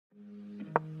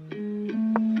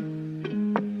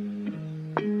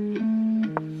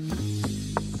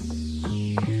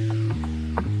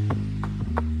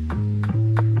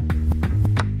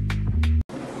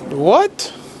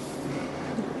What?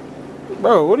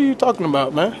 Bro, what are you talking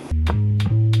about, man?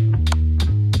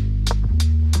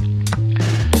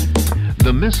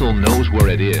 The missile knows where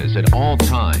it is at all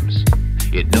times.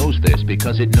 It knows this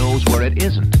because it knows where it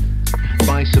isn't.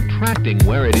 By subtracting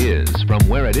where it is from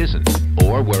where it isn't,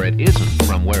 or where it isn't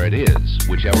from where it is,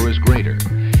 whichever is greater,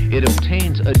 it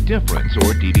obtains a difference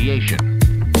or deviation.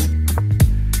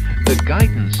 The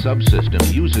guidance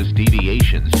subsystem uses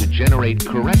deviations to generate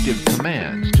corrective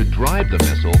commands to drive the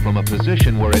missile from a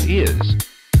position where it is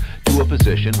to a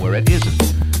position where it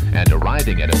isn't, and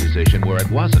arriving at a position where it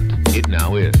wasn't, it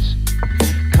now is.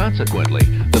 Consequently,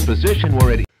 the position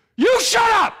where it You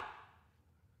shut up!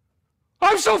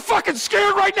 I'm so fucking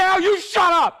scared right now, you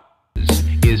shut up!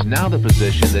 is now the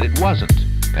position that it wasn't,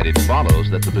 and it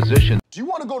follows that the position Do you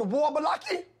want to go to war,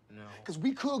 Malaki? No. Because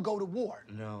we could go to war.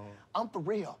 No. I'm for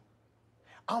real.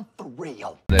 I'm for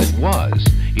real. that it was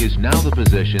is now the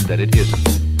position that it isn't.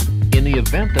 In the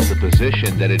event that the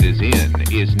position that it is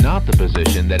in is not the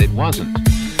position that it wasn't,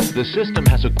 the system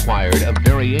has acquired a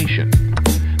variation.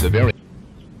 The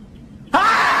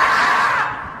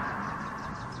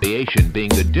variation being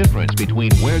the difference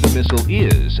between where the missile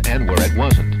is and where it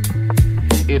wasn't.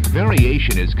 If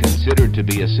variation is considered to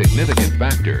be a significant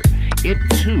factor, it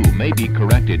too may be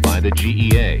corrected by the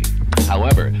GEA.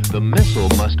 However, the missile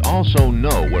must also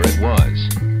know where it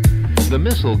was. The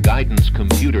missile guidance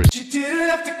computer You didn't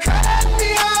have to cut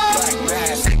me off.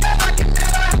 I could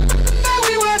never know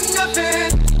we were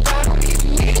nothing. I don't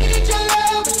even need your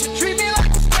love, but you treat me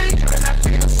like a stranger, and I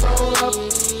feel so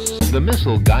loved. The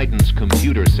missile guidance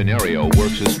computer scenario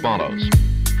works as follows.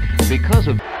 Because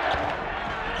of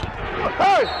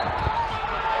Hey!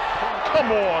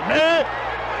 Come on, man!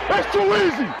 That's too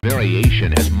easy!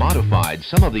 variation has modified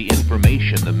some of the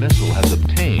information the missile has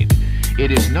obtained,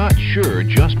 it is not sure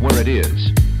just where it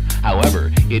is.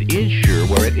 However, it is sure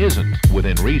where it isn't,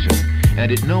 within reason,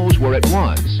 and it knows where it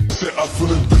was. I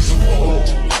feel invisible.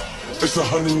 It's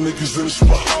 100 niggas in the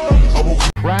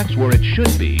spot. Tracks where it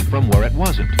should be from where it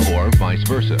wasn't, or vice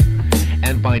versa.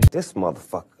 And by This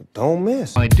motherfucker don't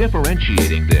miss.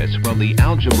 differentiating this from the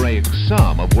algebraic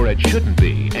sum of where it shouldn't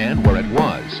be and where it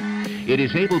was, it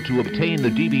is able to obtain the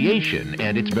deviation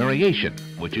and its variation,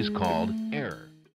 which is called